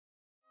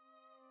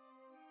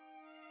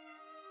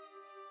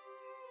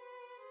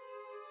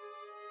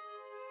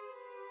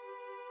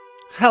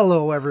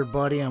Hello,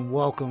 everybody, and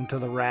welcome to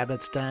the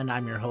Rabbit's Den.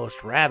 I'm your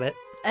host, Rabbit.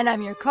 And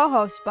I'm your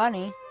co-host,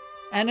 Bunny.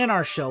 And in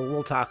our show,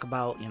 we'll talk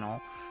about,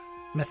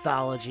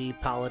 mythology,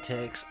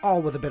 politics,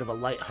 all with a bit of a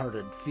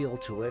lighthearted feel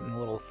to it and a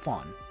little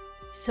fun.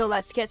 So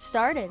let's get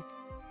started.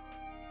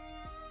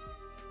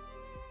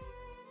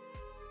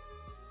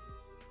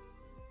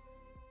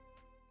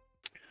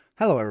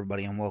 Hello,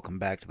 everybody, and welcome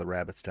back to the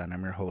Rabbit's Den.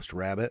 I'm your host,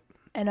 Rabbit.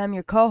 And I'm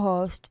your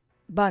co-host,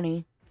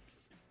 Bunny.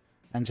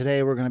 And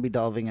today we're going to be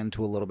delving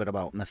into a little bit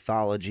about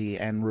mythology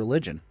and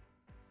religion.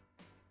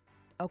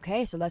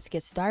 Okay, so let's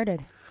get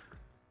started.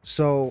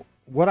 So,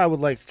 what I would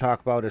like to talk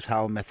about is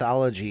how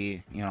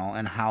mythology,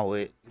 and how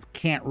it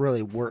can't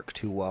really work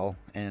too well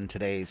in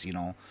today's,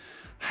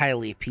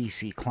 highly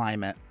PC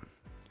climate.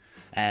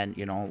 And,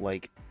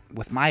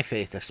 with my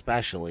faith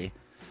especially,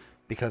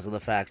 because of the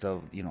fact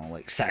of,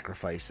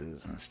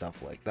 sacrifices and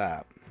stuff like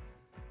that.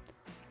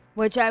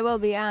 Which I will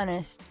be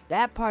honest,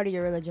 that part of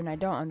your religion I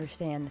don't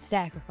understand. The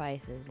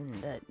sacrifices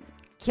and the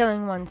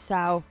killing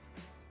oneself.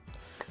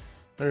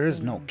 There is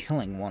no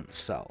killing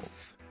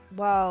oneself.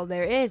 Well,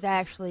 there is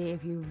actually,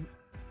 if you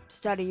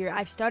study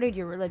I've studied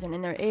your religion,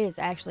 and there is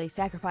actually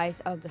sacrifice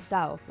of the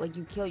self. Like,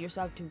 you kill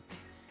yourself to...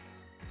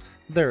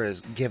 There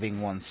is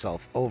giving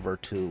oneself over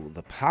to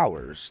the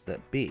powers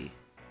that be.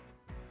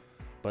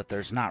 But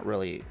there's not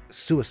really...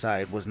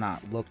 Suicide was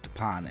not looked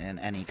upon in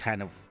any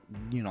kind of,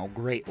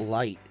 great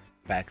light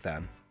back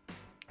then.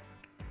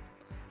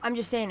 I'm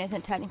just saying,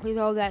 isn't technically,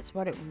 though, that's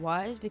what it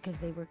was? Because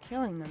they were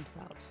killing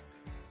themselves.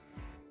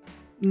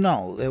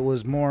 No, it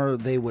was more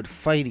they would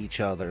fight each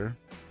other.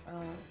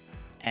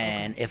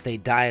 And if they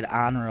died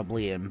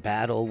honorably in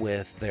battle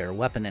with their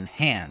weapon in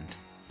hand,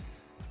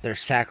 their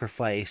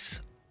sacrifice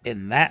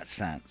in that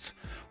sense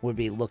would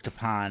be looked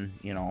upon,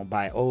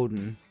 by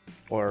Odin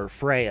or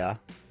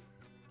Freya,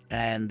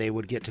 and they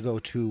would get to go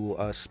to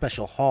a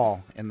special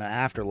hall in the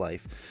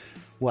afterlife,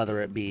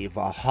 whether it be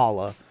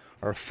Valhalla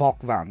or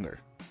Folkvanger.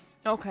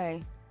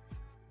 Okay.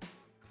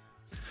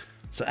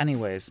 So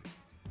anyways,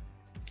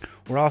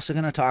 we're also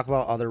going to talk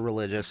about other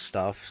religious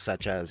stuff,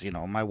 such as,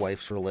 my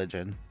wife's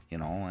religion,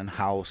 and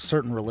how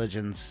certain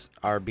religions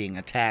are being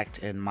attacked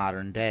in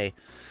modern day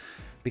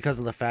because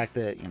of the fact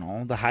that,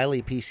 the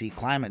highly PC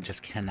climate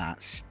just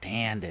cannot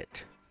stand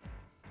it.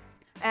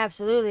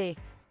 Absolutely.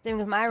 The thing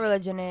with my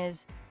religion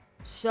is,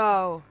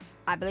 so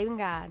I believe in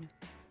God.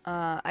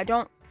 I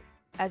don't,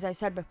 as I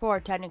said before,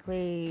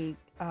 technically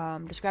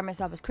describe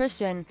myself as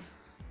Christian,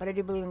 but I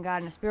do believe in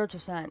God in a spiritual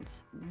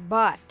sense.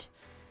 But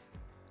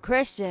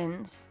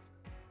Christians,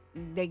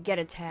 they get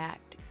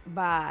attacked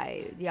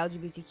by the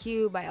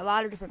LGBTQ, by a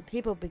lot of different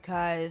people,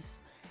 because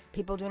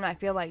people do not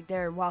feel like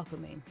they're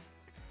welcoming,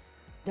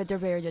 that they're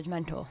very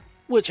judgmental.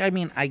 Which, I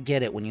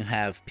get it when you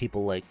have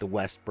people like the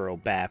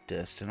Westboro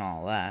Baptist and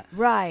all that.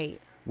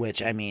 Right. Which,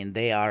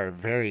 they are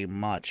very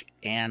much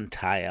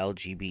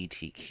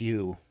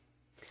anti-LGBTQ.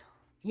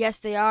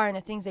 Yes, they are, and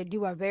the things they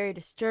do are very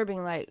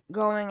disturbing, like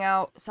going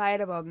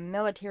outside of a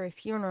military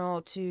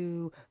funeral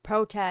to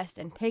protest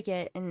and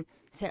picket and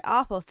say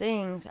awful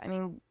things.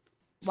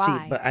 Why?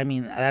 See, but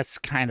that's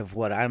kind of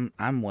what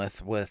I'm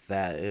with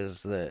that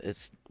is that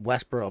it's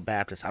Westboro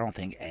Baptist. I don't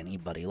think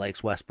anybody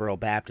likes Westboro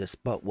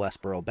Baptist but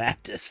Westboro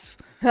Baptists.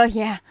 Oh,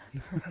 yeah.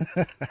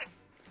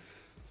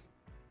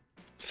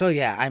 So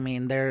yeah,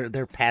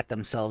 they're pat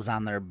themselves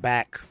on their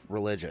back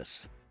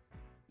religious.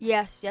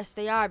 Yes,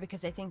 they are,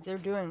 because they think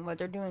what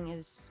they're doing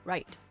is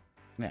right.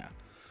 Yeah.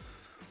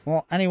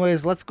 Well,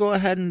 anyways, let's go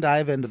ahead and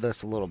dive into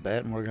this a little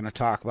bit, and we're going to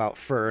talk about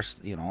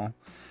first,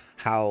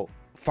 how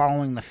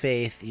following the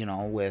faith,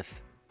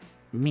 with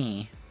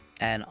me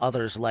and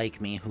others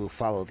like me who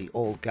follow the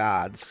old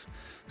gods,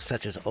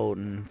 such as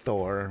Odin,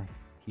 Thor,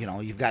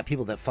 you've got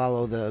people that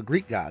follow the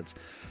Greek gods,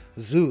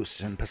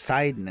 Zeus and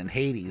Poseidon and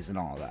Hades and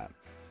all that.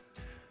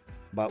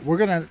 But we're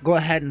going to go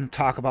ahead and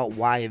talk about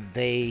why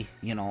they,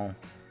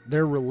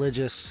 their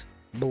religious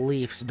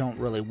beliefs don't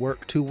really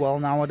work too well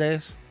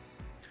nowadays.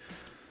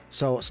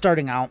 So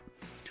starting out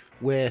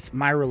with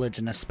my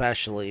religion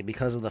especially,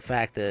 because of the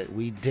fact that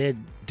we did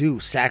do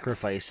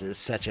sacrifices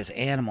such as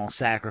animal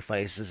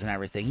sacrifices and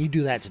everything. You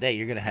do that today,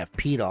 you're going to have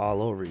PETA all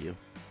over you.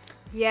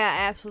 Yeah,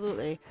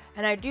 absolutely.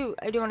 And I do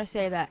want to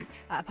say that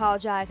I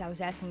apologize. I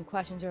was asking you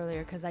questions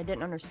earlier because I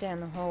didn't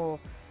understand the whole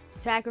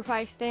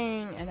sacrifice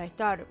thing, and I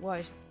thought it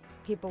was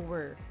people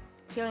were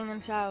killing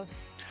themselves.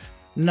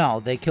 No,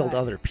 they killed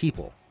other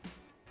people.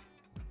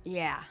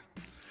 Yeah.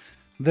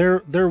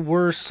 There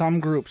were some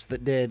groups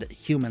that did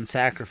human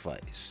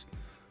sacrifice.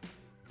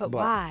 But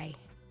why?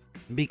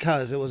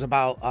 Because it was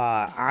about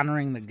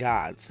honoring the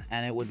gods,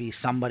 and it would be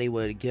somebody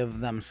would give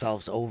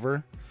themselves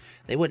over.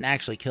 They wouldn't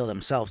actually kill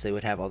themselves, they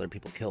would have other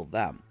people kill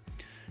them.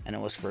 And it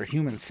was for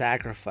human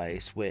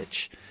sacrifice,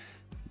 which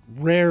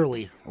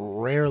rarely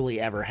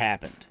ever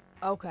happened.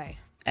 Okay.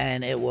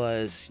 And it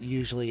was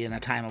usually in a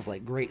time of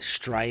like great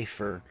strife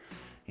or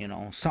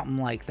something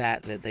like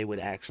that they would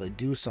actually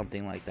do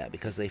something like that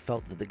because they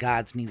felt that the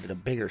gods needed a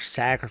bigger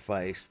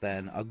sacrifice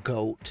than a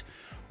goat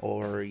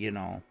or,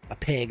 a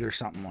pig or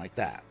something like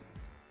that.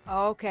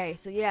 Okay,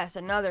 so yes,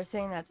 another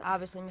thing that's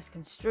obviously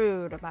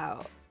misconstrued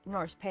about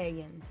Norse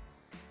pagans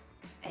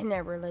and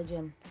their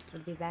religion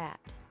would be that.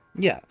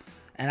 Yeah.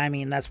 And I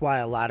mean, that's why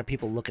a lot of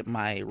people look at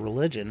my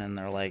religion and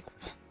they're like,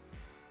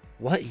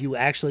 what? You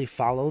actually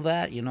follow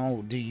that? You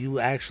know, do you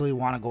actually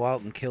want to go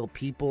out and kill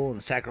people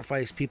and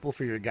sacrifice people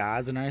for your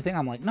gods and everything?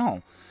 I'm like,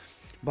 no.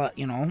 But,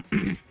 you know,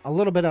 a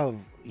little bit of,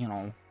 you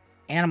know,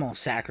 animal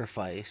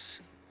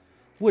sacrifice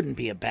wouldn't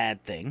be a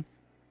bad thing.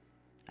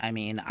 I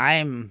mean,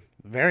 I'm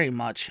very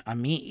much a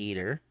meat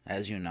eater,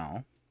 as you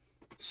know.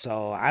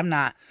 So I'm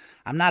not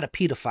a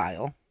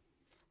pedophile.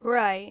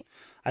 Right,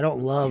 I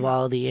don't love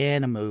all the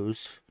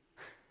animals.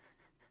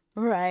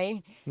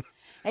 right.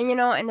 And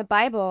in the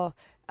Bible,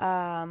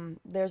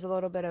 there's a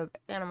little bit of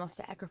animal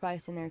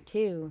sacrifice in there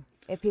too.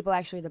 If people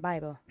actually read the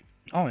Bible.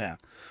 Oh yeah.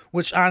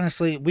 Which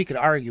honestly, we could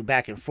argue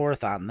back and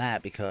forth on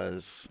that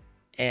because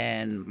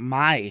in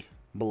my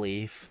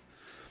belief,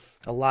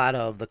 a lot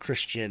of the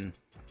Christian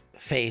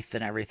faith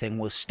and everything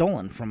was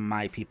stolen from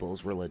my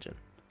people's religion,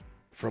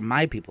 from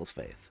my people's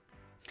faith.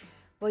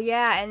 Well,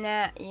 yeah, and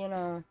that,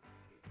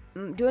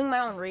 doing my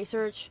own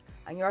research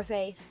on your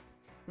faith,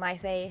 my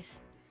faith,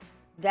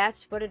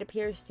 that's what it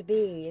appears to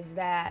be, is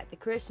that the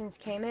Christians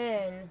came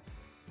in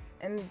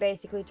and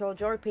basically told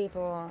your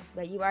people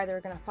that you either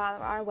are going to follow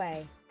our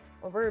way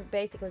or we're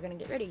basically going to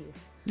get rid of you.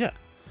 Yeah.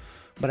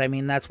 But I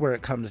mean, that's where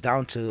it comes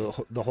down to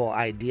the whole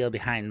idea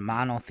behind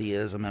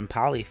monotheism and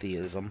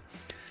polytheism.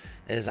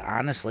 Is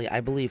honestly, I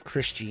believe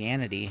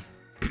Christianity,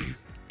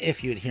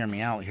 if you'd hear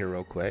me out here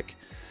real quick,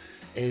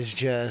 is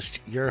just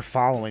you're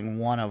following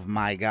one of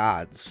my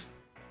gods.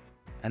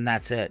 And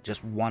that's it,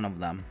 just one of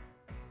them.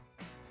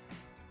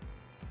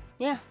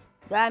 Yeah.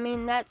 I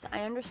mean, I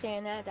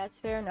understand that. That's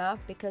fair enough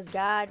because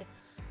God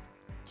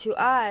to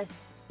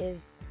us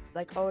is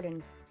like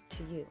Odin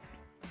to you.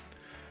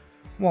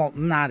 Well,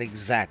 not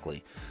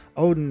exactly.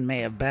 Odin may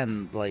have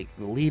been like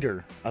the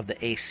leader of the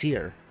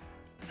Aesir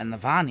and the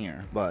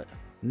Vanir, but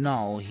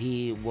no,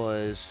 he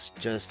was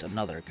just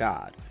another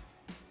god.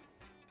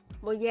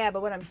 Well, yeah,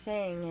 but what I'm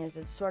saying is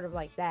it's sort of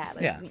like that.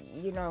 Like, Yeah.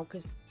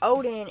 because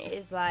Odin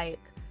is like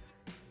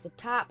the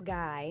top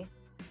guy,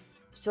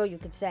 so you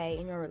could say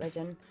in your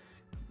religion.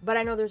 But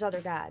I know there's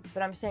other gods,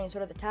 but I'm saying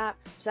sort of the top.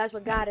 So that's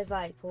what God is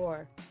like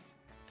for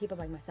people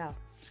like myself.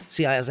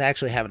 See, I was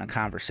actually having a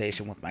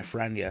conversation with my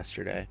friend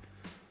yesterday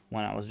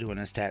when I was doing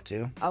his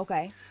tattoo.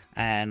 Okay.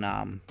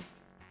 And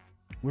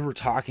we were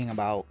talking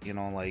about,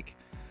 like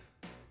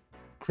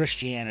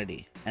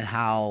Christianity and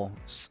how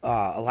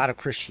a lot of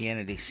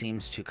Christianity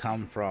seems to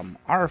come from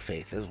our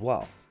faith as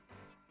well.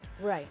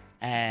 Right.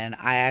 And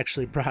I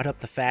actually brought up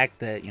the fact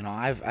that,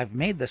 I've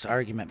made this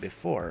argument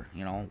before.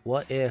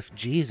 What if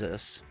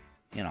Jesus,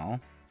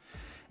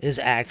 is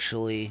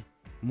actually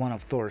one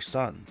of Thor's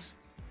sons?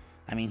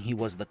 I mean, he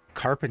was the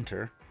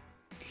carpenter.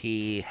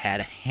 He had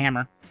a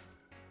hammer.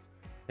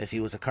 If he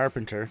was a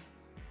carpenter.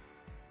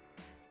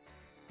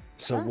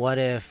 So what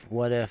if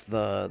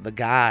the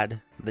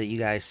God that you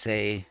guys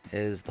say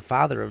is the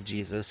father of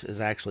Jesus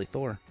is actually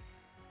Thor?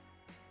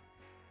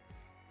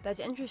 That's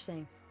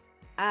interesting.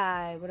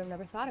 I would have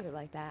never thought of it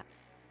like that.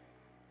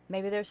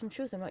 Maybe there's some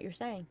truth in what you're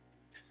saying.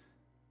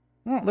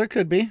 Well, there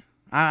could be.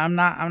 I'm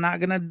not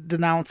gonna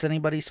denounce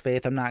anybody's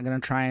faith. I'm not gonna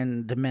try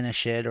and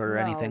diminish it or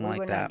anything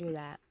like that. No, we would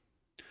not do that.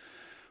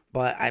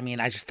 But I mean,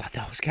 I just thought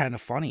that was kind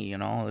of funny.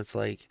 It's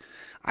like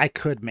I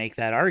could make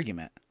that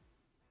argument.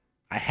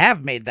 I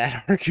have made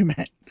that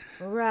argument.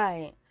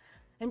 Right.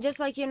 And just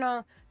like,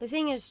 the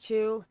thing is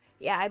too,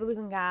 yeah, I believe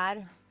in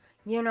God,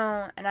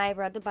 and I've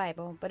read the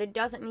Bible, but it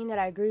doesn't mean that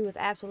I agree with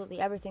absolutely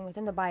everything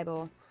within the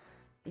Bible.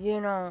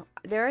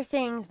 There are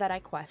things that I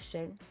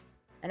question,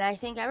 and I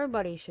think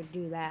everybody should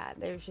do that.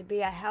 There should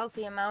be a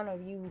healthy amount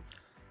of you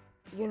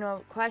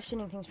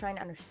questioning things, trying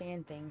to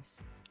understand things.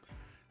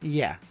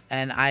 Yeah,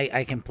 and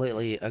I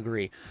completely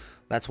agree.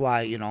 That's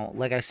why,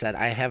 like I said,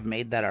 I have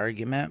made that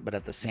argument, but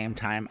at the same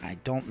time, I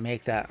don't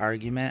make that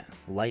argument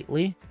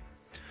lightly.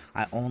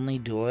 I only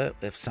do it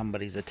if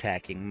somebody's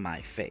attacking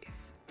my faith.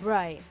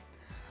 Right.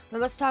 Now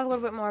let's talk a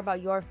little bit more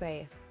about your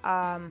faith.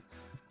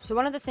 So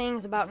one of the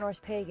things about Norse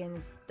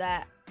pagans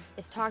that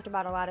is talked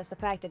about a lot is the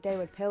fact that they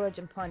would pillage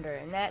and plunder,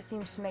 and that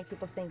seems to make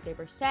people think they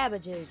were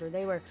savages or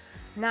they were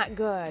not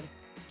good.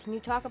 Can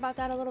you talk about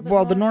that a little bit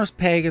Well, more? the Norse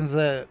pagans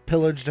that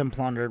pillaged and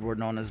plundered were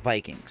known as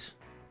Vikings,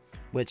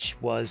 which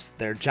was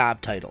their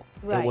job title.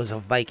 Right. It was a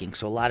Viking.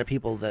 So a lot of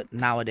people that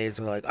nowadays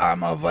are like,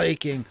 I'm a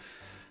Viking.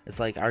 It's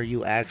like, are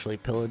you actually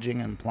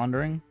pillaging and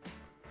plundering?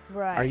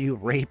 Right. Are you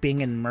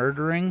raping and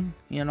murdering,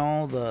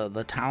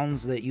 the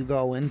towns that you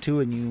go into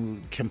and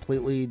you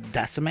completely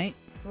decimate?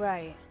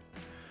 Right.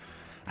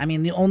 I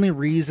mean, the only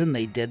reason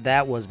they did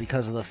that was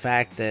because of the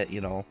fact that,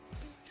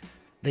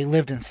 they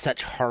lived in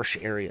such harsh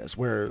areas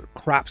where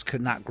crops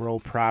could not grow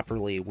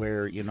properly,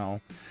 where,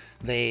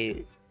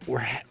 they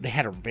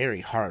had a very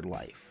hard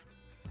life.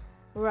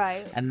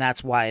 Right. And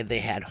that's why they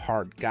had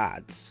hard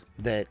gods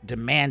that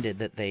demanded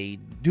that they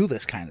do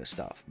this kind of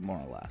stuff, more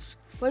or less.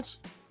 Which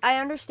I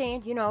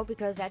understand,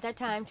 because at that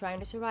time,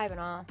 trying to survive and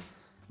all.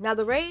 Now,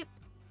 the rape,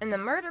 And the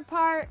murder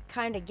part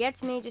kind of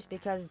gets me just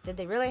because did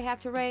they really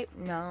have to rape?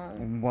 No.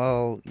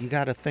 Well, you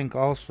got to think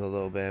also,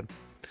 though, babe.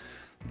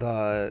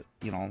 The,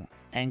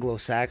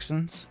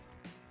 Anglo-Saxons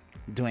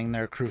doing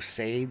their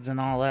crusades and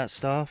all that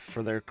stuff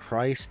for their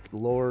Christ,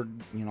 Lord,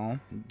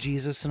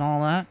 Jesus and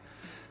all that,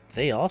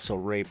 they also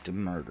raped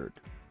and murdered.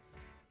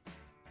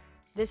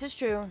 This is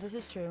true. This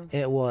is true.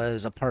 It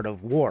was a part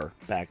of war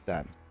back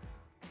then.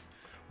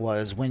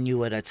 Was when you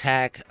would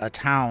attack a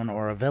town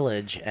or a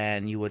village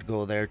and you would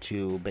go there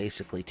to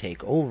basically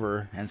take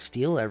over and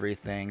steal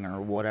everything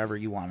or whatever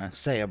you want to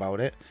say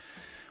about it,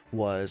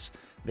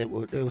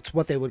 it's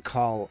what they would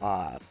call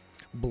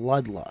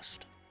bloodlust.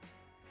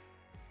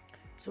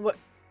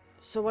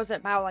 So was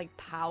it about like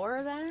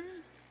power then?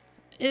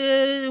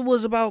 It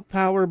was about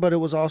power, but it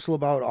was also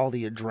about all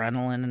the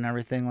adrenaline and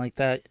everything like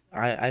that.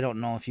 I don't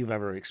know if you've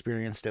ever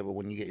experienced it, but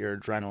when you get your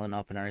adrenaline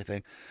up and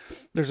everything,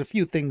 there's a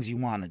few things you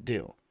want to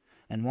do.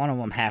 And one of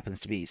them happens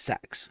to be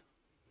sex.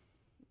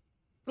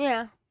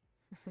 Yeah,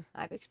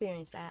 I've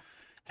experienced that.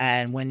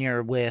 And when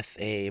you're with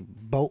a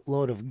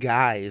boatload of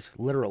guys,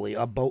 literally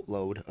a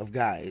boatload of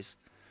guys,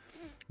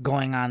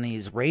 going on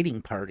these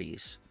raiding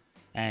parties,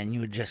 and you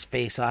would just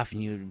face off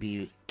and you'd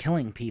be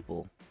killing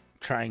people,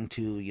 trying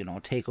to,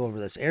 take over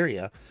this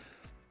area,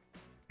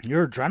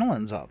 your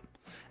adrenaline's up.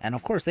 And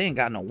of course, they ain't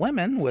got no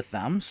women with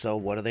them, so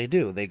what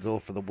do? They go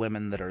for the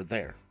women that are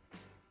there.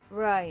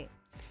 Right.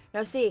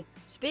 Now, see,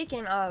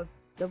 speaking of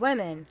the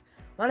women,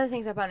 one of the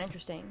things I found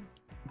interesting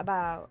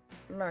about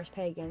Norse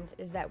pagans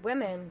is that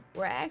women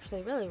were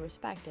actually really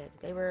respected.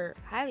 They were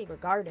highly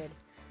regarded.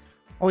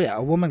 Oh yeah,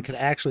 a woman could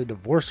actually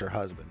divorce her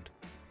husband.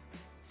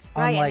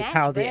 Right, unlike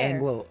how the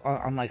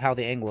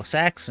rare.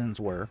 Anglo-Saxons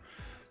were,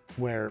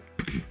 where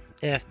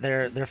if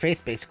their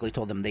faith basically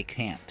told them they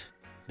can't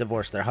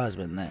divorce their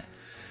husband, that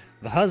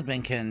the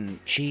husband can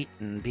cheat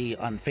and be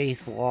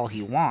unfaithful all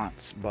he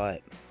wants,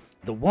 but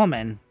the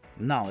woman,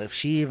 no, if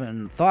she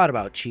even thought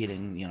about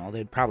cheating,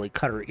 they'd probably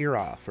cut her ear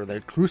off or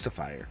they'd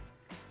crucify her.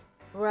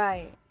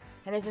 Right.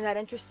 And isn't that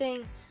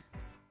interesting?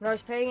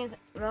 Norse pagans,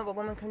 a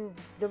woman can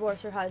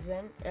divorce her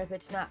husband if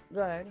it's not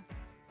good.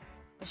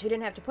 She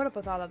didn't have to put up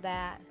with all of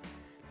that.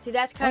 See,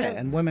 that's kind of...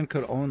 And women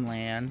could own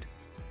land.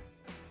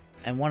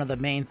 And one of the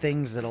main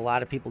things that a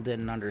lot of people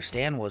didn't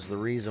understand was the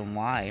reason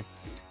why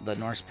the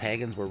Norse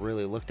pagans were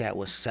really looked at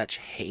with such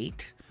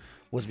hate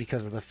was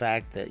because of the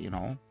fact that,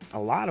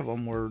 a lot of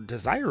them were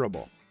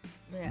desirable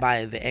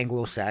by the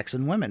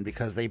Anglo-Saxon women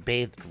because they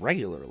bathed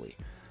regularly.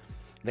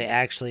 They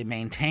actually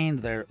maintained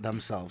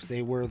themselves.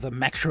 They were the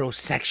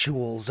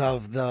metrosexuals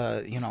of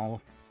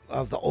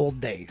the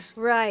old days.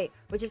 Right,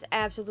 which is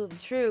absolutely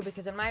true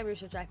because in my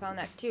research I found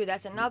that too.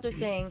 That's another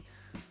thing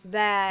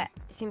that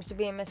seems to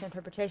be a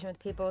misinterpretation with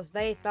people is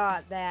they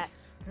thought that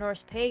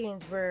Norse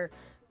pagans were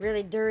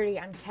really dirty,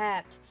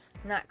 unkept,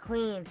 not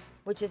clean,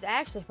 which is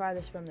actually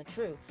farthest from the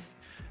truth.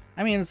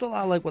 I mean, it's a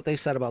lot like what they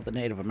said about the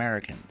Native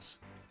Americans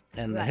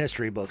in the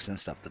history books and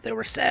stuff, that they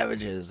were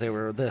savages, they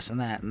were this and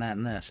that and that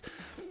and this.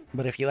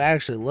 But if you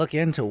actually look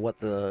into what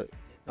the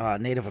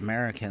Native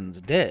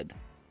Americans did,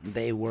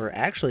 they were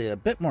actually a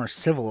bit more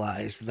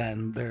civilized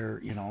than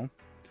their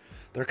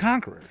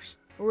conquerors.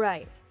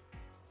 Right.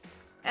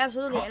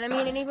 Absolutely. And I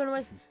mean, and even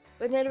with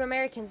Native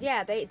Americans,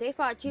 yeah, they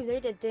fought too. They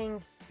did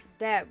things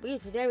that we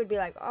today would be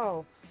like,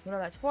 oh,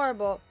 that's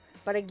horrible.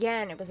 But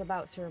again, it was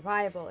about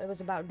survival. It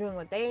was about doing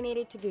what they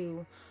needed to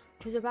do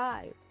to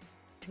survive,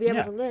 to be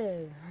able to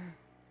live.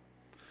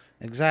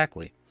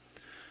 Exactly.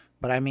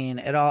 But I mean,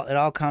 it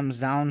all comes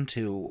down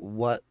to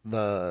what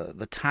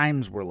the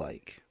times were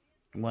like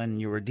when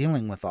you were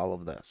dealing with all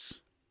of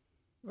this.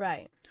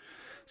 Right.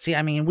 See,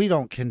 I mean, we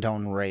don't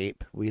condone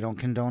rape. We don't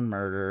condone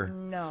murder.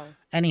 No.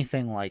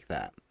 Anything like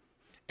that.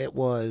 It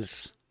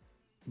was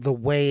the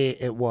way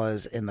it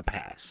was in the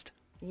past.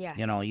 Yeah.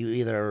 You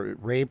either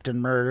raped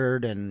and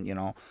murdered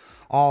and,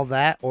 all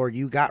that, or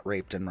you got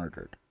raped and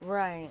murdered.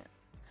 Right.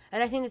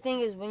 And I think the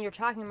thing is, when you're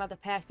talking about the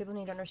past, people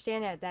need to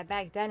understand that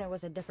back then it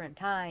was a different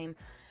time.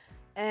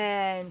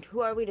 And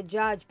who are we to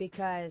judge?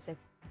 Because if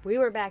we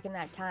were back in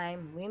that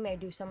time, we may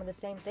do some of the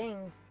same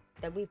things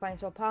that we find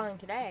so appalling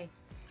today.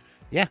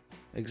 Yeah,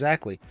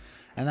 exactly.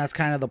 And that's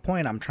kind of the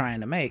point I'm trying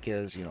to make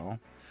is,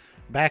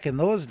 back in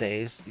those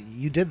days,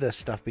 you did this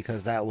stuff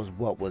because that was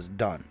what was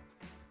done.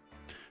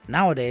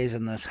 Nowadays,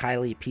 in this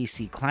highly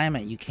PC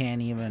climate, you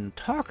can't even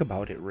talk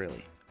about it,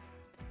 really.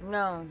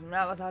 No,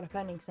 not without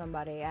offending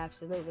somebody,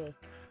 absolutely.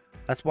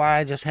 That's why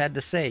I just had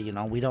to say,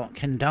 we don't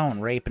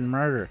condone rape and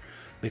murder.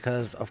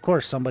 Because, of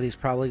course, somebody's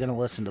probably going to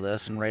listen to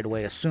this and right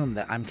away assume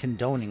that I'm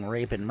condoning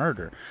rape and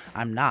murder.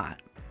 I'm not.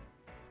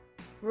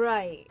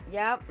 Right.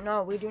 Yep.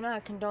 No, we do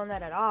not condone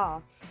that at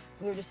all.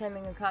 We were just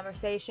having a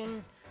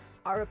conversation,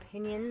 our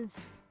opinions.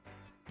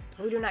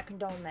 We do not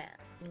condone that.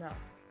 No.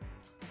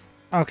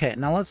 Okay,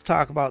 now let's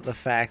talk about the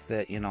fact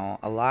that,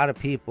 a lot of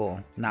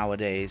people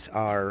nowadays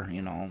are,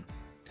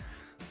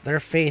 their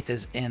faith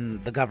is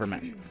in the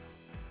government.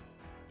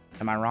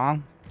 Am I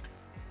wrong?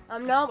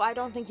 No, I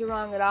don't think you're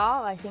wrong at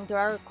all. I think there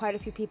are quite a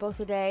few people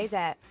today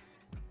that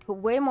put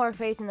way more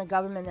faith in the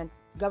government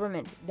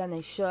than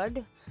they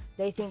should.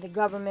 they think the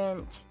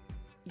government,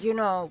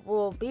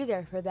 will be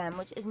there for them,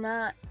 which is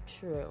not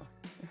true.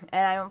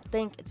 And I don't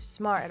think it's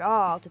smart at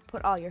all to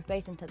put all your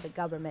faith into the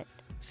government.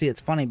 See,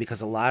 it's funny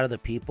because a lot of the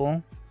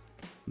people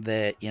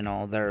that,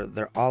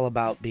 they're all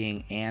about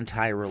being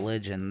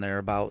anti-religion. They're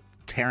about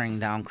tearing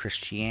down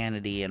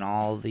Christianity and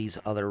all these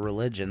other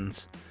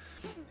religions,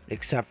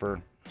 except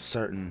for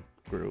certain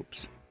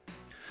groups.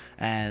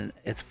 And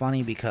it's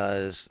funny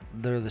because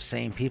they're the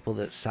same people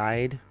that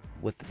side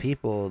with the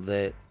people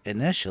that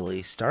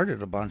initially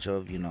started a bunch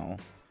of,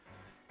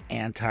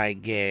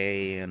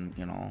 anti-gay and,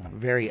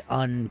 very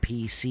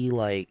un-PC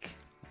like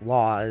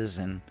laws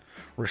and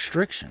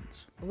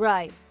restrictions.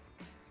 Right.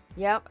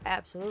 Yep,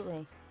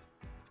 absolutely.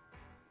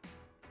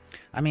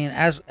 I mean,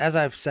 as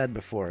I've said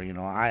before,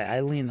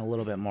 I lean a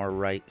little bit more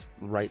right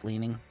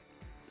leaning,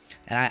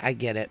 and I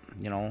get it.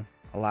 A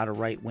lot of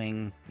right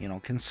wing,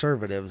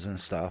 conservatives and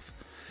stuff,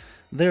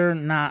 they're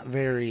not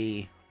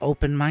very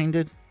open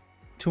minded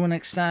to an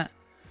extent,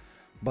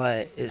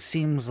 but it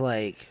seems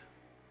like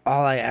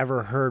all I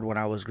ever heard when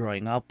I was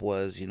growing up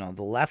was,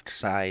 the left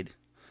side,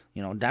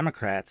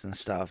 Democrats and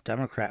stuff,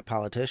 Democrat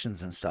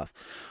politicians and stuff.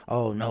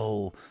 Oh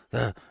no,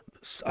 the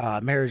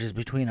marriage is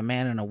between a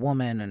man and a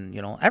woman, and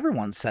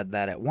everyone said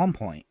that at one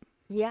point.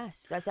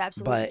 Yes, that's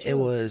absolutely But true.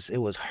 it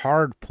was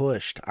hard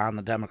pushed on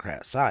the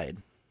Democrat side.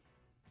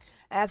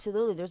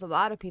 Absolutely, there's a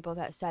lot of people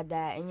that said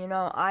that, and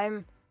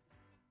I'm,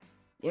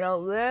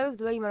 live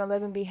the way you want to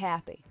live and be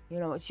happy.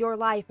 It's your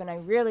life, and I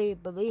really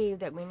believe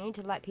that we need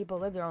to let people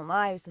live their own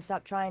lives to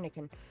stop trying to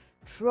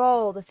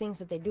control the things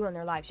that they do in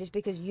their lives. Just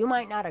because you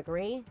might not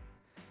agree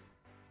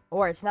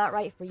or it's not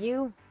right for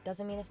you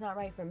doesn't mean it's not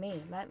right for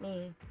me. Let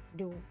me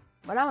do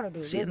what I want to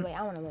do, live the way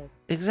I want to live.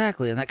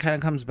 Exactly, and that kind of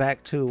comes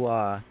back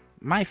to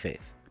my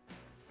faith,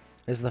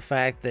 is the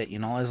fact that,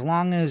 as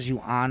long as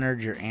you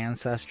honored your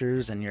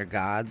ancestors and your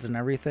gods and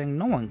everything,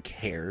 no one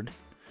cared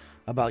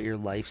about your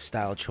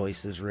lifestyle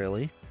choices,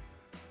 really.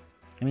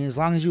 I mean, as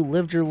long as you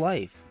lived your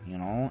life,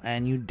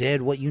 and you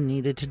did what you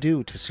needed to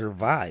do to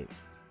survive.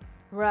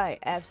 Right,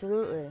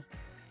 absolutely.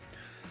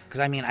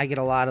 Because, I mean, I get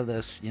a lot of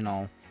this,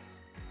 Norse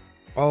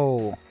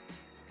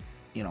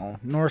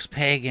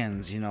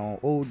pagans,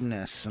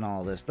 Odinists and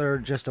all this. They're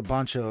just a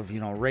bunch of,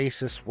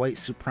 racist, white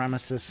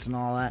supremacists and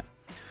all that.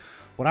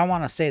 What I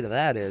want to say to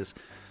that is,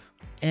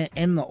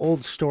 in the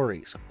old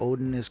stories,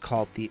 Odin is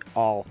called the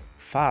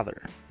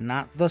All-Father.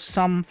 Not the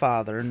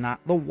Some-Father, not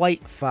the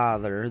White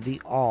Father,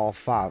 the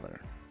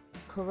All-Father.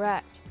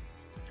 Correct.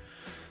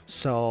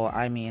 So,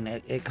 I mean,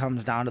 it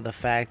comes down to the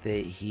fact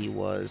that he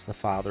was the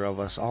father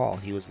of us all.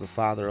 He was the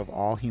father of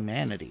all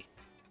humanity.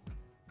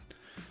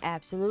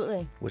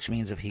 Absolutely. Which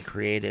means if he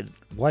created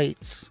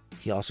whites,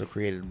 he also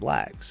created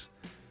blacks.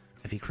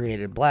 If he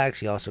created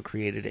blacks, he also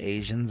created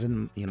Asians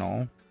and,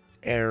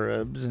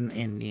 Arabs and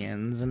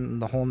Indians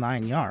and the whole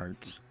 9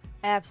 yards.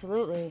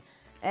 Absolutely.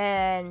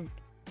 And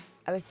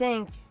I would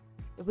think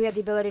if we had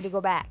the ability to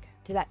go back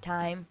to that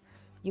time,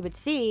 you would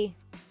see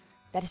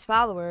that his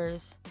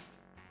followers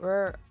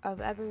were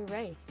of every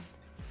race,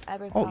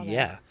 every color. Oh,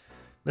 yeah.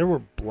 There were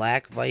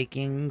black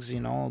Vikings,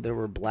 there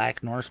were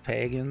black Norse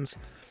pagans.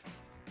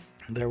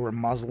 There were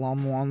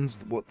Muslim ones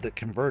that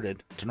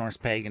converted to Norse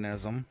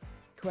paganism.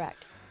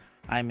 Correct.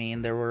 I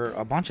mean, there were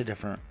a bunch of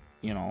different,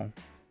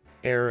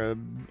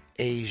 Arab,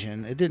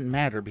 Asian. It didn't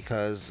matter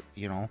because,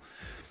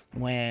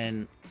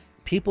 when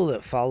people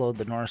that followed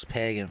the Norse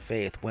pagan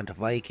faith went to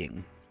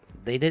Viking,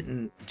 they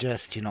didn't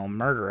just,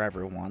 murder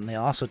everyone. They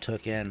also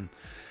took in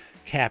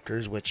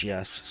captors, which,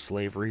 yes,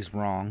 slavery's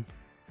wrong.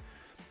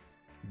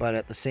 But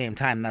at the same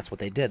time, that's what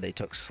they did. They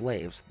took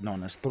slaves,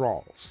 known as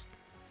thralls,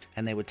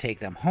 and they would take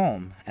them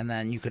home, and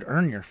then you could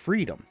earn your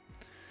freedom.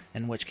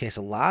 In which case,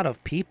 a lot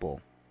of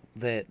people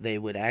that they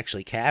would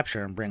actually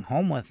capture and bring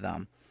home with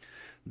them,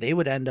 they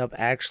would end up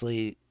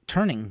actually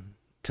turning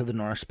to the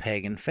Norse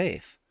pagan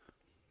faith.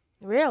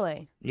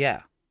 Really?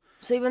 Yeah.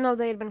 So even though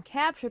they had been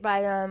captured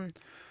by them...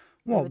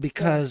 Well,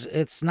 because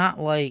it's not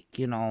like,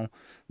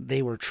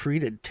 they were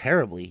treated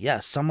terribly.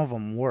 Yes, some of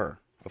them were.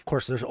 Of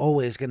course, there's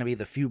always going to be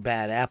the few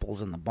bad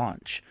apples in the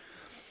bunch.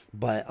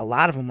 But a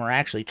lot of them were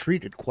actually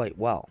treated quite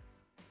well.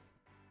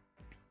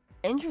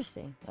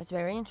 Interesting. That's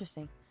very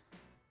interesting.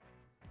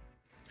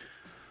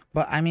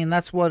 But, I mean,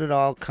 that's what it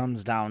all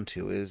comes down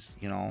to is,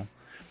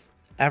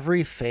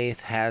 every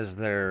faith has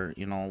their,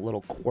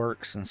 little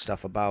quirks and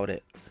stuff about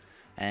it.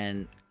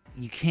 And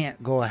you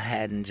can't go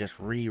ahead and just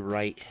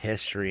rewrite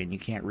history, and you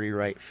can't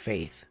rewrite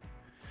faith.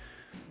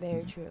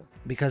 Very true.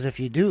 Because if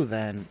you do,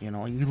 then,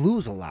 you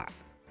lose a lot.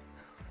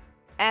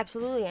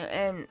 Absolutely.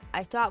 And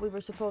I thought we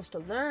were supposed to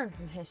learn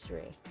from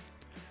history.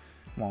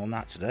 Well,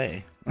 not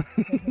today.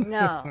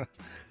 No.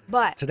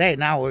 But today,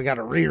 now we got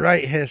to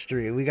rewrite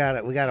history. We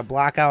got to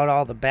block out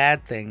all the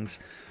bad things.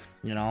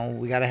 We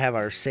got to have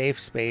our safe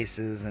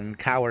spaces and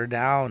cower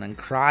down and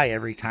cry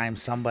every time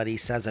somebody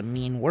says a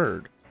mean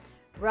word.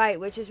 Right,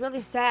 which is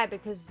really sad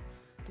because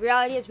the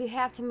reality is we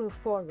have to move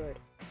forward.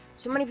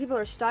 So many people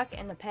are stuck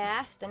in the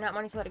past and not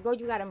wanting to let it go.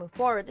 You got to move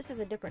forward. This is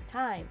a different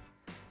time.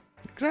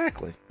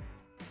 Exactly.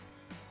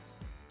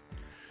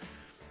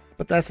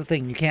 But that's the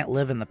thing. You can't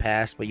live in the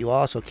past, but you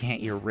also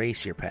can't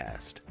erase your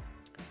past.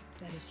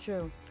 That is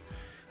true.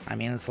 I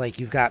mean, it's like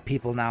you've got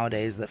people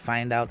nowadays that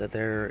find out that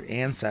their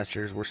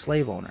ancestors were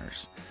slave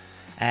owners.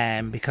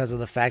 And because of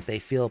the fact they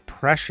feel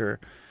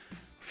pressure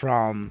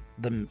from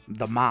the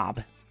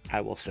mob, I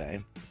will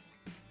say,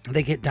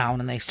 they get down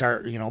and they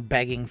start,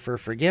 begging for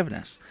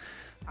forgiveness.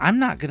 I'm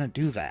not going to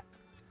do that.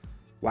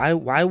 Why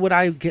would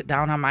I get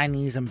down on my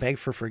knees and beg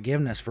for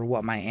forgiveness for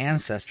what my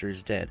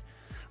ancestors did?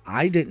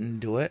 I didn't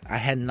do it. I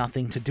had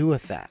nothing to do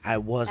with that. I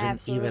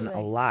wasn't even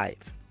alive.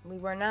 We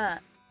were not.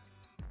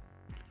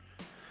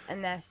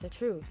 And that's the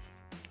truth.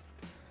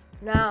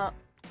 Now,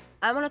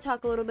 I want to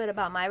talk a little bit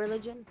about my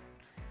religion,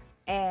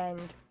 and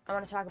I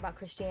want to talk about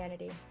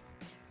Christianity.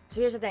 So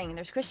here's the thing.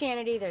 There's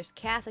Christianity, there's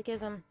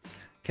Catholicism.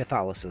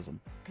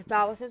 Catholicism,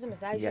 is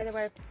that how you say the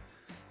word?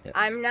 Yes.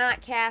 I'm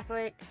not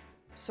Catholic,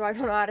 so I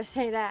don't know how to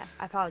say that.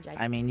 I apologize.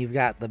 I mean, you've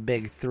got the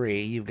big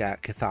three. You've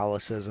got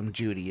Catholicism,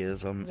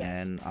 Judaism, Yes.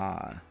 and,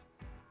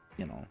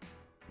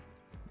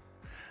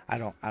 I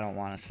don't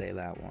want to say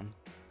that one.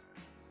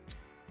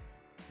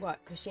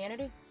 What,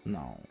 Christianity?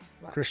 No.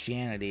 What?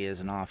 Christianity is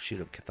an offshoot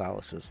of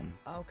Catholicism.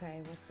 Okay,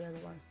 what's the other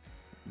one?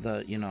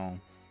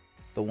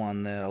 The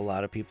one that a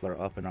lot of people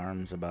are up in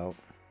arms about.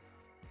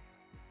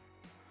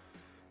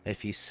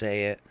 If you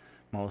say it,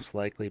 most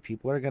likely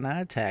people are going to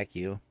attack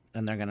you,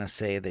 and they're going to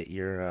say that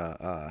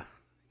you're,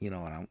 you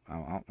know what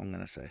I'm going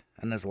to say,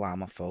 an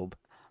Islamophobe.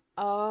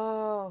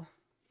 Oh,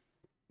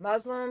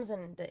 Muslims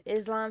and the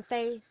Islam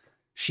faith?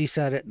 She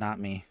said it, not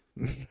me.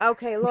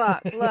 Okay,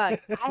 look, I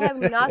have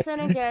nothing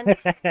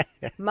against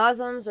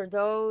Muslims or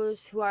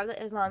those who are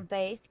the Islam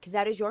faith, because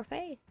that is your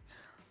faith,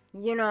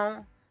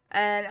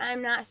 and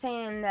I'm not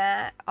saying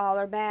that all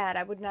are bad.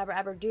 I would never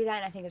ever do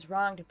that, and I think it's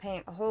wrong to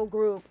paint a whole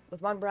group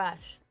with one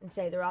brush and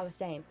say they're all the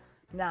same.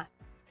 Not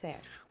fair.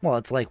 Well,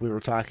 it's like we were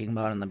talking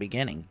about in the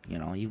beginning.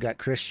 You've got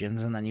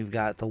Christians, and then you've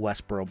got the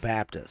Westboro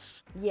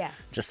Baptists. Yes.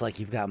 Just like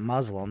you've got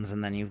Muslims,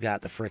 and then you've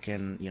got the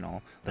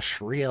frickin', the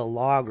Sharia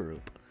law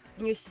group.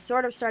 You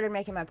sort of started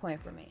making my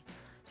point for me.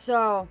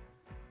 So,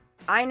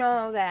 I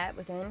know that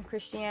within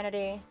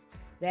Christianity,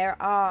 there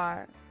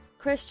are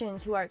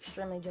Christians who are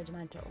extremely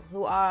judgmental,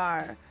 who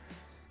are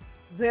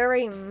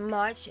very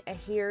much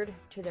adhered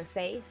to their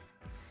faith,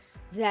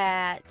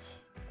 that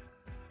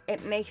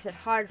it makes it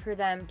hard for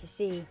them to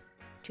see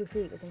 2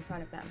 feet within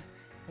front of them.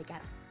 They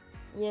gotta,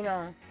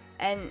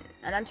 and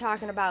I'm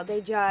talking about,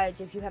 they judge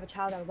if you have a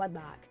child out of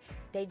wedlock.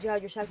 They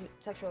judge your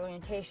sexual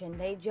orientation.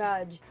 They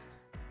judge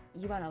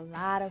you on a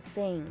lot of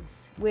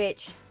things,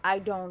 which I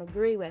don't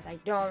agree with. I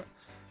don't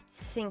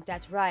think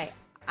that's right.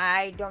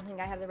 I don't think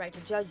I have the right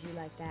to judge you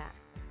like that.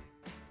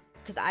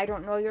 Because I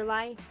don't know your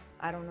life.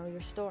 I don't know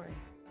your story.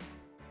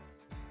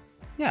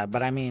 Yeah,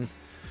 but I mean,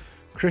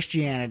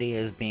 Christianity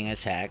is being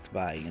attacked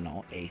by,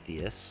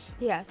 atheists.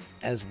 Yes.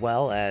 As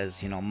well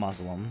as,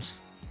 Muslims.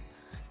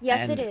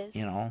 Yes, and, it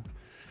is.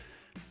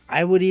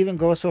 I would even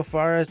go so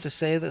far as to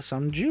say that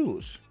some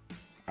Jews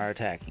are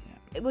attacking it.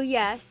 Well,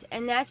 yes,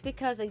 and that's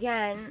because,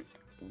 again,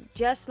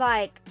 just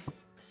like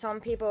some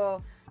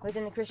people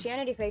within the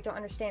Christianity faith don't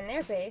understand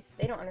their faith,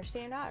 they don't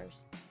understand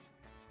ours.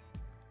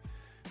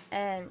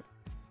 And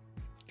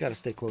Got to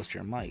stay close to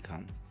your mic, huh?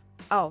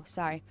 Oh,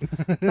 sorry.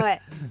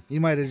 But you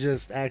might have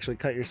just actually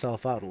cut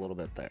yourself out a little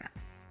bit there.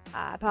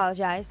 I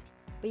apologize.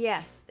 But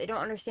yes, they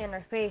don't understand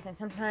their faith, and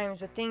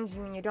sometimes with things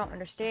when you don't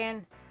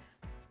understand,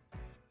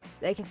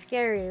 they can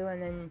scare you,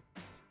 and then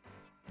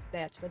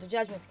that's where the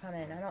judgments come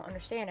in. I don't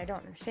understand.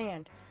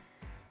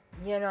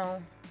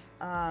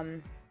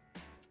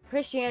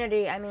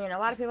 Christianity, I mean, a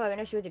lot of people have an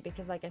issue with it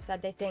because, like I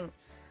said, they think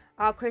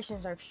all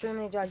Christians are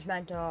extremely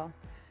judgmental,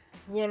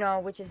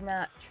 which is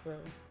not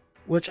true.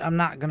 Which, I'm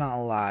not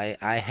gonna lie,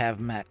 I have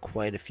met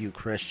quite a few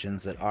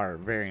Christians that are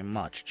very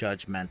much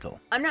judgmental.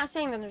 I'm not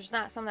saying that there's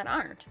not some that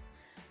aren't.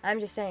 I'm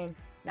just saying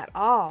that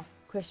all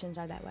Christians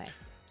are that way.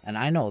 And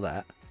I know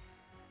that.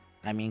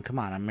 I mean, come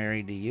on, I'm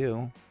married to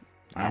you.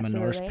 I'm Absolutely.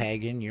 a Norse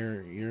pagan.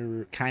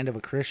 You're kind of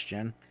a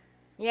Christian.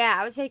 Yeah,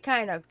 I would say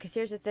kind of, because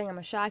here's the thing, I'm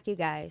going to shock you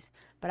guys,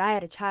 but I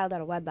had a child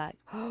out of wedlock.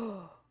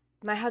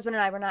 My husband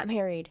and I were not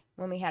married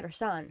when we had our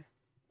son.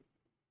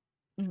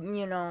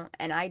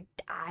 And I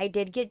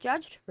did get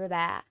judged for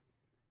that.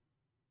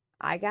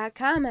 I got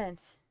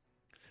comments.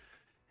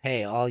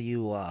 Hey, all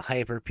you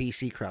hyper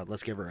PC crowd,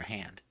 let's give her a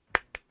hand.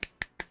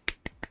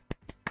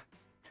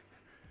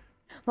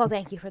 Well,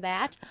 thank you for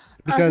that.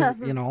 Because,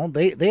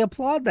 they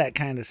applaud that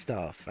kind of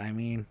stuff. I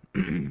mean,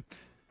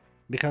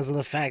 because of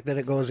the fact that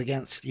it goes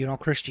against,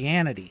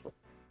 Christianity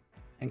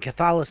and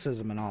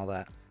Catholicism and all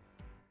that.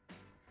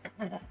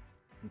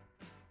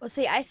 Well,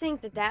 see, I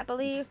think that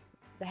belief,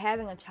 the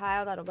having a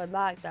child out of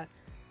wedlock, the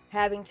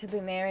having to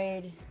be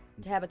married,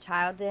 to have a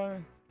child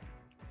thing,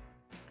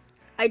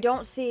 I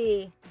don't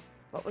see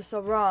what was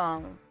so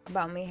wrong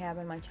about me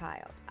having my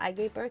child. I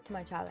gave birth to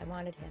my child. I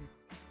wanted him.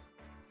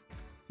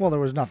 Well, there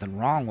was nothing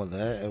wrong with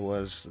it. It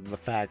was the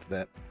fact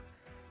that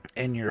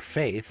in your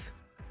faith,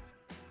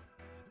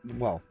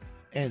 well,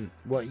 in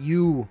what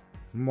you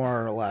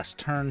more or less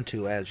turn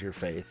to as your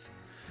faith,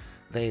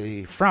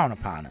 they frown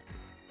upon it.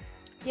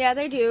 Yeah,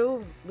 they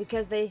do,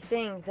 because they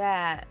think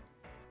that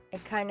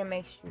it kind of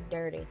makes you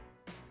dirty.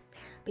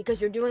 Because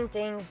you're doing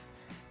things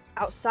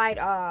outside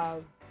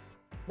of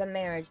the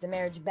marriage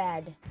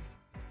bed.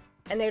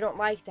 And they don't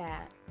like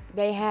that.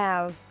 They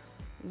have,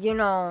 you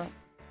know,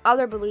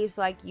 other beliefs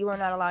like you are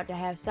not allowed to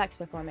have sex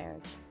before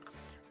marriage.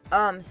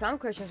 Some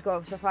Christians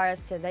go so far as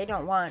to they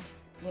don't want,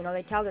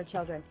 they tell their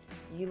children,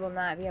 you will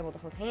not be able to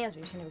hold hands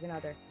with your significant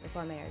other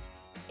before marriage.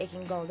 It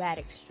can go that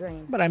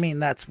extreme. But I mean,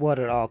 that's what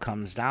it all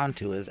comes down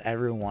to, is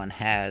everyone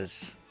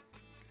has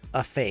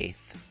a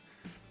faith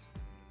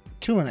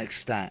to an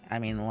extent. I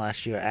mean,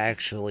 unless you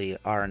actually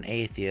are an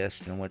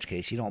atheist, in which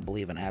case you don't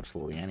believe in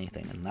absolutely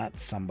anything, and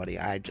that's somebody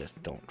I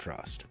just don't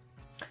trust.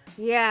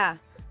 Yeah,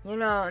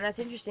 and that's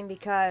interesting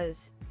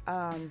because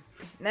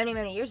many,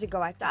 many years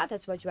ago, I thought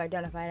that's what you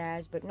identified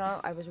as, but no,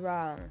 I was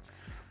wrong.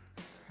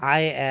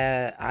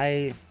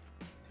 I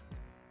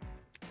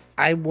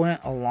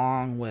went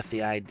along with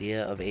the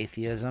idea of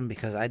atheism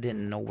because I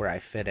didn't know where I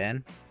fit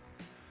in,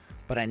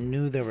 but I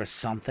knew there was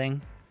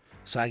something.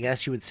 So I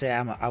guess you would say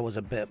I was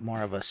a bit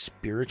more of a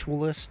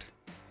spiritualist.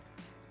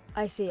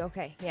 I see.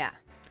 Okay. Yeah.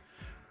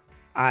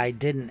 I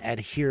didn't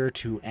adhere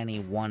to any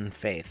one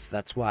faith.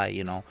 That's why,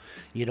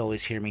 you'd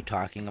always hear me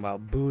talking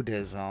about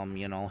Buddhism,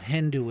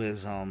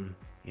 Hinduism,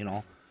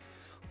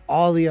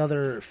 all the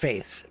other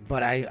faiths.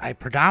 But I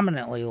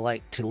predominantly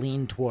like to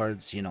lean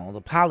towards,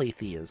 the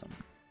polytheism.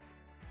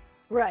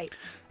 Right.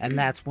 And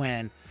that's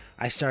when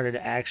I started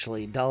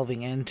actually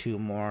delving into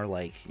more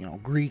like,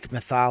 Greek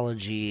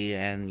mythology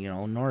and,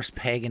 Norse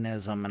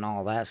paganism and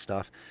all that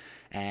stuff.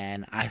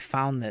 And I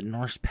found that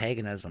Norse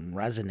paganism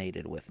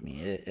resonated with me.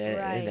 It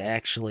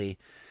actually,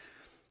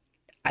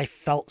 I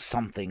felt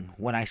something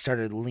when I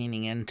started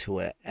leaning into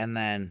it. And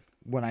then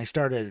when I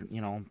started,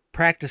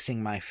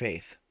 practicing my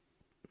faith,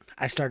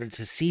 I started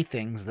to see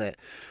things that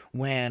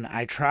when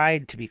I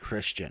tried to be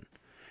Christian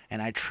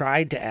and I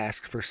tried to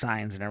ask for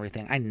signs and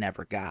everything, I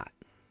never got.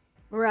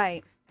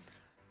 Right.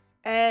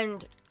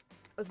 And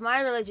with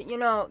my religion,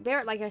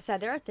 like I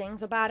said, there are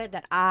things about it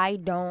that I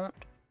don't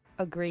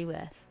agree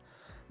with.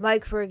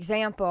 Like, for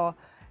example,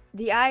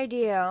 the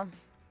idea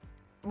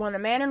when a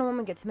man and a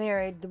woman gets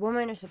married, the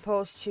woman is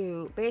supposed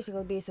to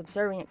basically be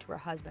subservient to her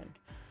husband.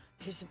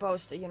 She's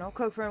supposed to,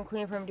 cook for him,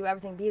 clean for him, do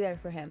everything, be there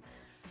for him.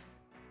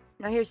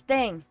 Now, here's the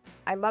thing.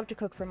 I love to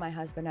cook for my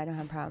husband. I don't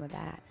have a problem with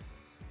that.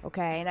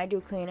 Okay? And I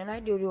do clean and I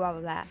do all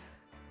of that.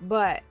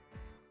 But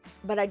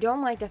I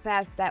don't like the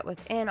fact that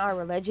within our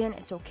religion,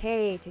 it's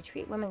okay to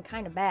treat women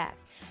kind of bad.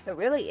 It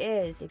really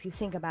is, if you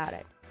think about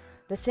it.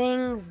 The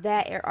things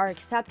that are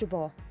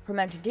acceptable for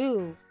men to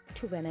do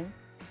to women.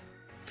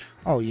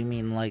 Oh, you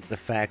mean like the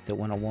fact that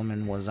when a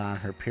woman was on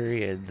her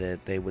period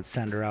that they would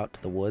send her out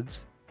to the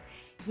woods?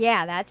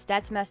 Yeah,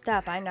 that's messed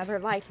up. I never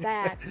liked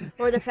that.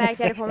 Or the fact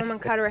that if a woman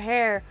cut her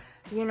hair,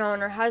 and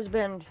her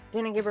husband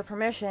didn't give her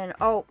permission,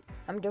 oh,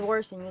 I'm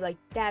divorcing you. Like,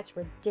 that's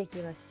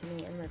ridiculous to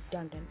me and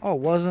redundant. Oh,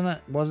 wasn't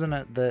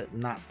it that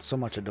not so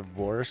much a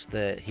divorce,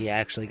 that he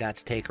actually got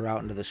to take her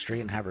out into the street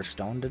and have her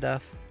stoned to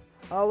death?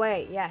 Oh,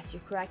 wait, yes, you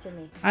corrected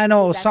me. I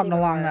know it was something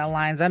along that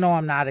lines. I know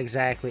I'm not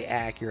exactly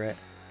accurate.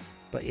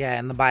 But yeah,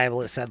 in the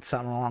Bible it said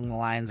something along the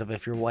lines of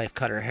if your wife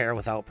cut her hair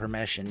without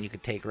permission, you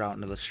could take her out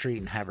into the street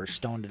and have her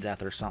stoned to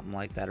death or something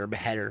like that, or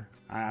behead her.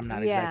 I'm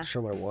not exactly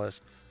sure what it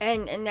was.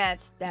 And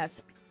that's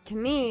to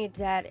me,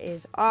 that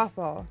is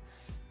awful.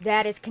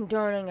 That is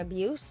condoning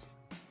abuse.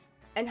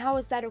 And how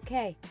is that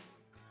okay?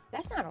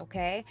 That's not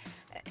okay.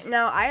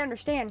 Now, I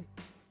understand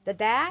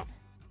that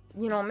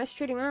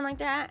mistreating women like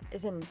that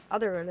is in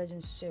other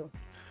religions too.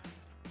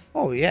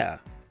 Oh, yeah.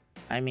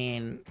 I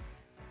mean,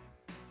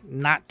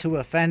 not to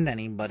offend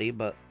anybody,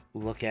 but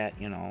look at,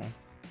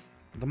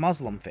 the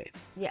Muslim faith.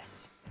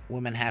 Yes.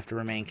 Women have to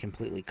remain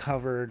completely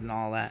covered and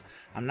all that.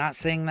 I'm not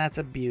saying that's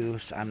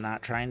abuse. I'm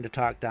not trying to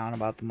talk down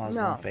about the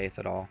Muslim faith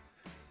at all.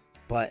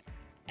 But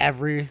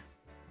every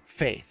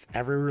faith,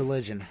 every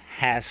religion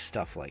has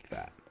stuff like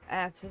that.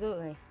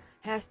 Absolutely.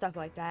 Has stuff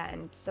like that.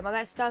 And some of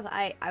that stuff,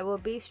 I will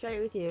be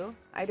straight with you,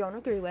 I don't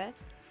agree with.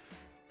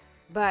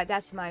 But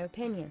that's my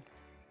opinion.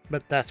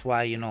 But that's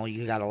why,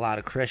 you got a lot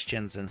of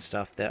Christians and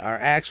stuff that are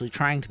actually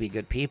trying to be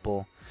good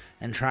people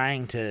and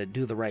trying to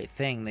do the right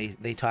thing.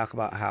 They talk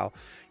about how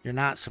you're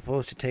not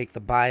supposed to take the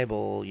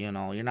Bible, you're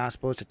not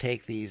supposed to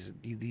take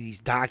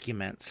these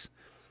documents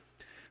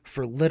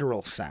for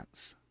literal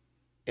sense.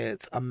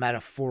 It's a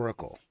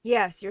metaphorical.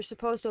 Yes, you're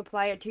supposed to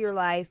apply it to your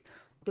life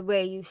the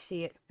way you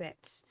see it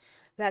fits.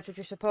 That's what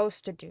you're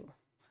supposed to do.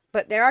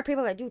 But there are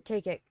people that do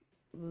take it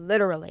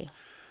literally.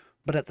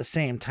 But at the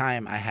same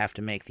time, I have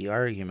to make the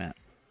argument.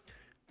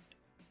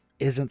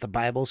 Isn't the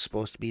Bible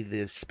supposed to be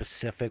the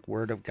specific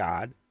word of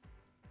God?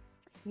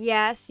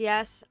 Yes.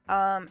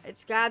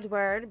 It's God's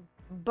word,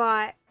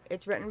 but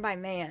it's written by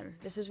man.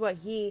 This is what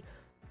he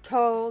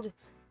told,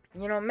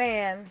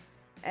 man,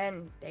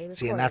 and they recorded.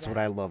 See, and that's what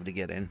I love to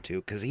get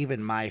into, because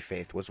even my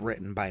faith was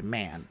written by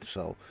man.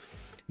 So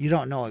you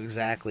don't know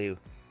exactly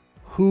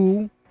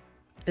who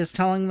is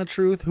telling the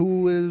truth,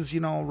 who is,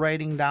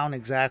 writing down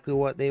exactly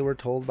what they were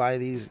told by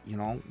these,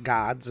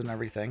 gods and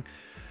everything.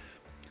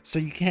 So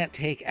you can't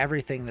take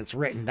everything that's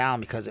written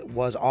down, because it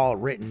was all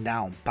written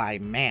down by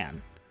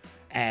man,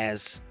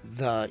 as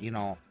the,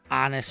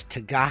 honest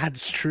to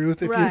God's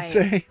truth, if you'd Right.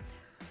 say.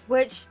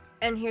 Which,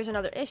 and here's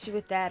another issue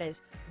with that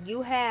is,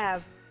 you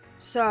have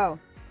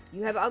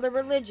other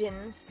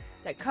religions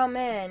that come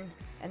in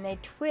and they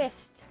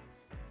twist,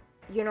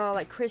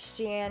 like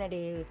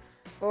Christianity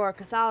or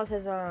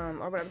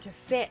Catholicism or whatever to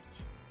fit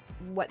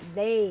what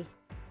they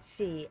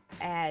see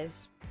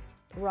as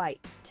right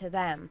to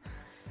them.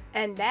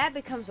 And that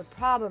becomes a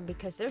problem,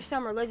 because there's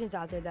some religions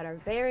out there that are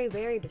very,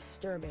 very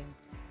disturbing,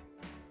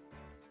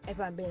 if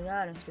I'm being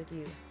honest with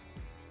you.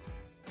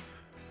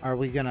 Are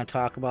we going to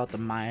talk about the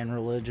Mayan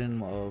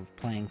religion of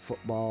playing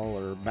football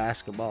or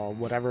basketball,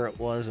 whatever it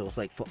was? It was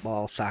like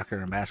football, soccer,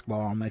 and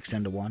basketball all mixed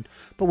into one,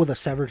 but with a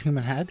severed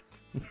human head?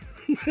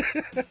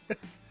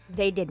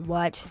 They did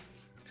what?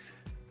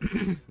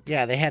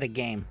 Yeah, they had a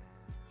game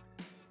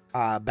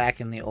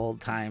back in the old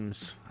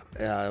times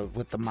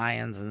with the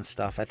Mayans and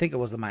stuff. I think it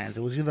was the Mayans.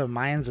 It was either the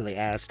Mayans or the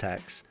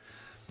Aztecs,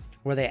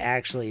 where they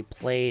actually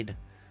played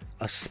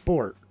a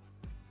sport.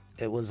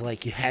 It was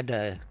like you had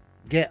to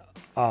get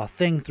a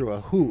thing through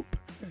a hoop,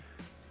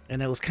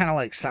 and it was kind of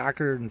like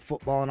soccer and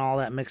football and all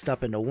that mixed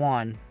up into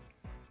one.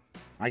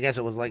 I guess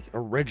it was like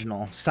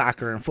original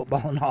soccer and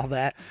football and all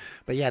that,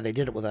 but yeah, they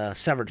did it with a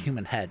severed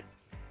human head.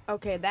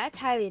 Okay, that's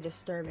highly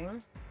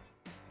disturbing.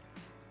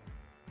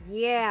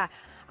 Yeah,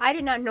 I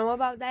did not know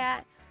about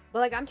that, but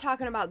like I'm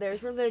talking about,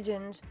 there's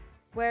religions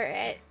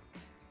where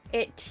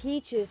it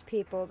teaches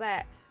people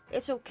that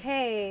it's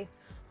okay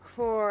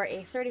for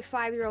a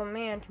 35-year-old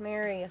man to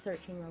marry a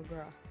 13-year-old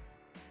girl.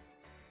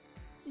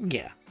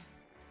 Yeah.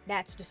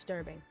 That's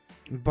disturbing.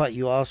 But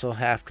you also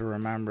have to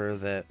remember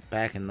that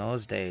back in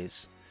those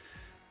days,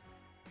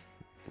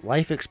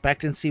 life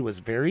expectancy was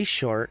very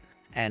short,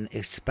 and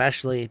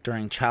especially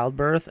during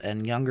childbirth,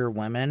 and younger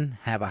women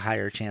have a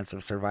higher chance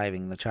of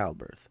surviving the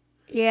childbirth.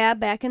 Yeah,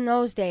 back in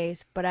those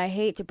days, but I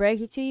hate to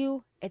break it to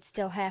you, it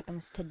still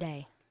happens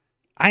today.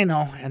 I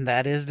know, and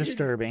that is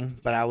disturbing,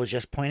 but I was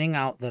just pointing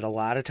out that a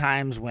lot of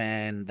times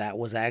when that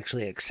was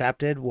actually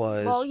accepted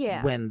was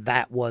when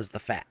that was the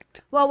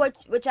fact. Well,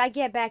 which I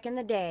get back in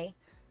the day,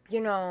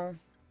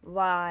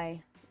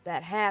 why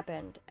that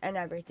happened and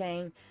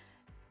everything.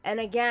 And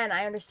again,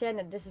 I understand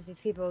that this is these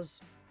people's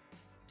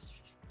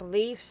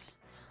beliefs,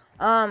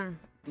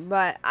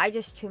 but I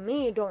just, to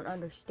me, don't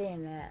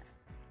understand that.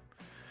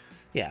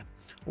 Yeah.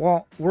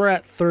 Well, we're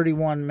at 32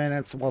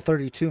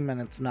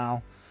 minutes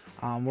now.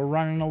 We're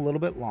running a little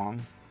bit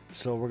long,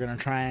 so we're going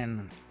to try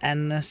and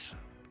end this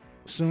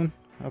soon,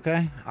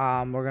 okay?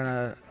 We're going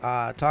to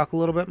talk a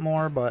little bit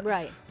more, but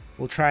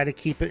we'll try to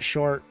keep it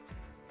short.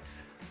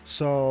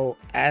 So,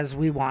 as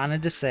we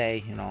wanted to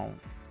say,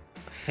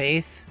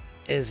 faith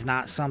is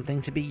not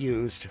something to be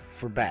used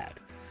for bad.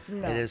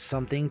 No. It is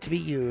something to be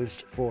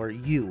used for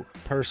you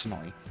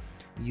personally.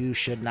 You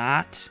should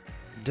not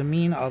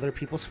demean other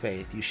people's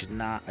faith. You should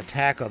not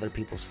attack other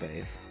people's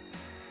faith.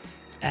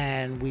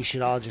 And we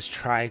should all just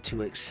try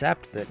to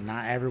accept that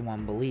not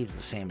everyone believes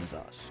the same as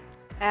us.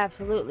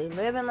 Absolutely.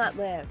 Live and let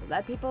live.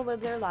 Let people live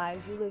their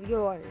lives. You live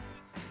yours.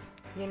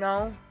 We've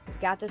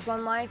got this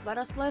one life. Let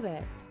us live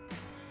it.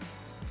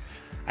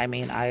 I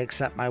mean, I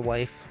accept my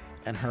wife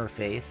and her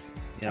faith.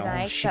 And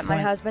I accept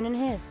my husband and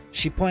his.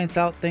 She points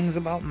out things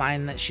about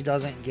mine that she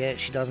doesn't get,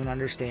 she doesn't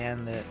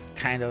understand, that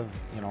kind of,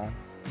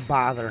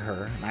 bother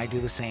her. And I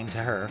do the same to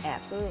her.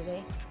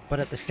 Absolutely. But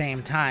at the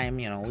same time,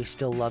 we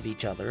still love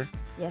each other.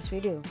 Yes, we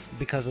do.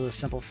 Because of the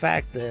simple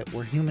fact that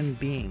we're human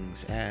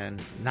beings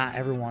and not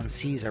everyone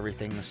sees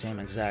everything the same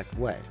exact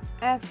way.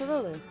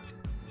 Absolutely.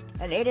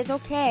 And it is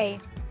okay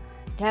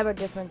to have a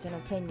difference in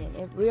opinion.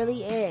 It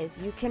really is.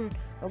 You can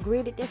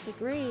agree to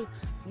disagree.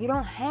 You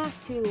don't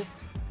have to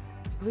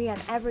agree on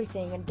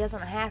everything. It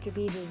doesn't have to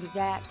be the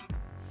exact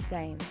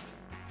same.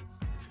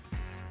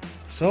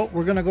 So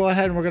we're going to go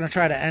ahead and we're going to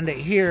try to end it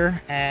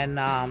here. And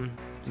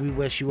we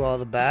wish you all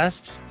the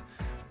best.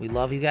 We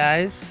love you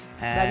guys.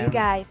 And love you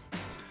guys.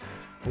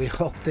 We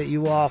hope that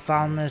you all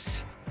found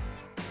this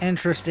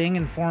interesting,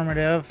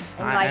 informative,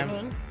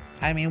 enlightening.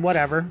 I mean,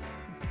 whatever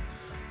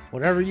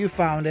you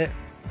found it.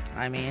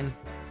 I mean,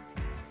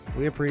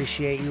 we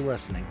appreciate you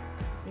listening.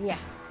 Yeah,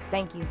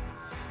 thank you.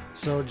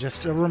 So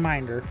just a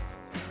reminder,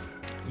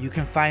 you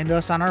can find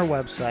us on our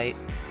website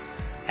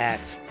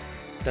at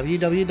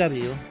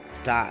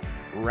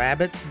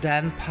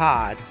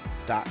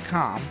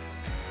www.rabbitsdenpod.com,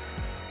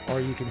 or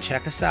you can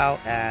check us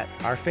out at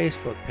our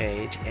Facebook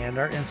page and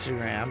our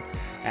Instagram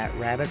at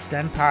Rabbits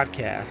Den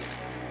Podcast.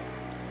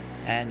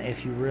 And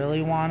if you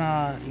really want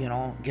to,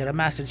 get a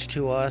message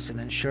to us and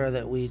ensure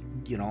that we,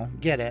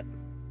 get it,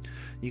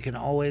 you can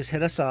always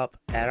hit us up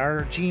at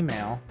our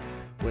Gmail,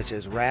 which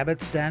is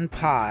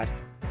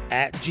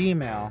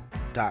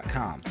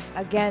rabbitsdenpod@gmail.com.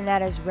 Again,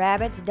 that is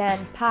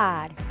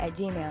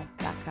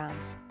rabbitsdenpod@gmail.com.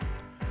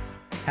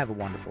 Have a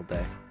wonderful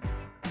day.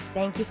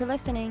 Thank you for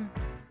listening.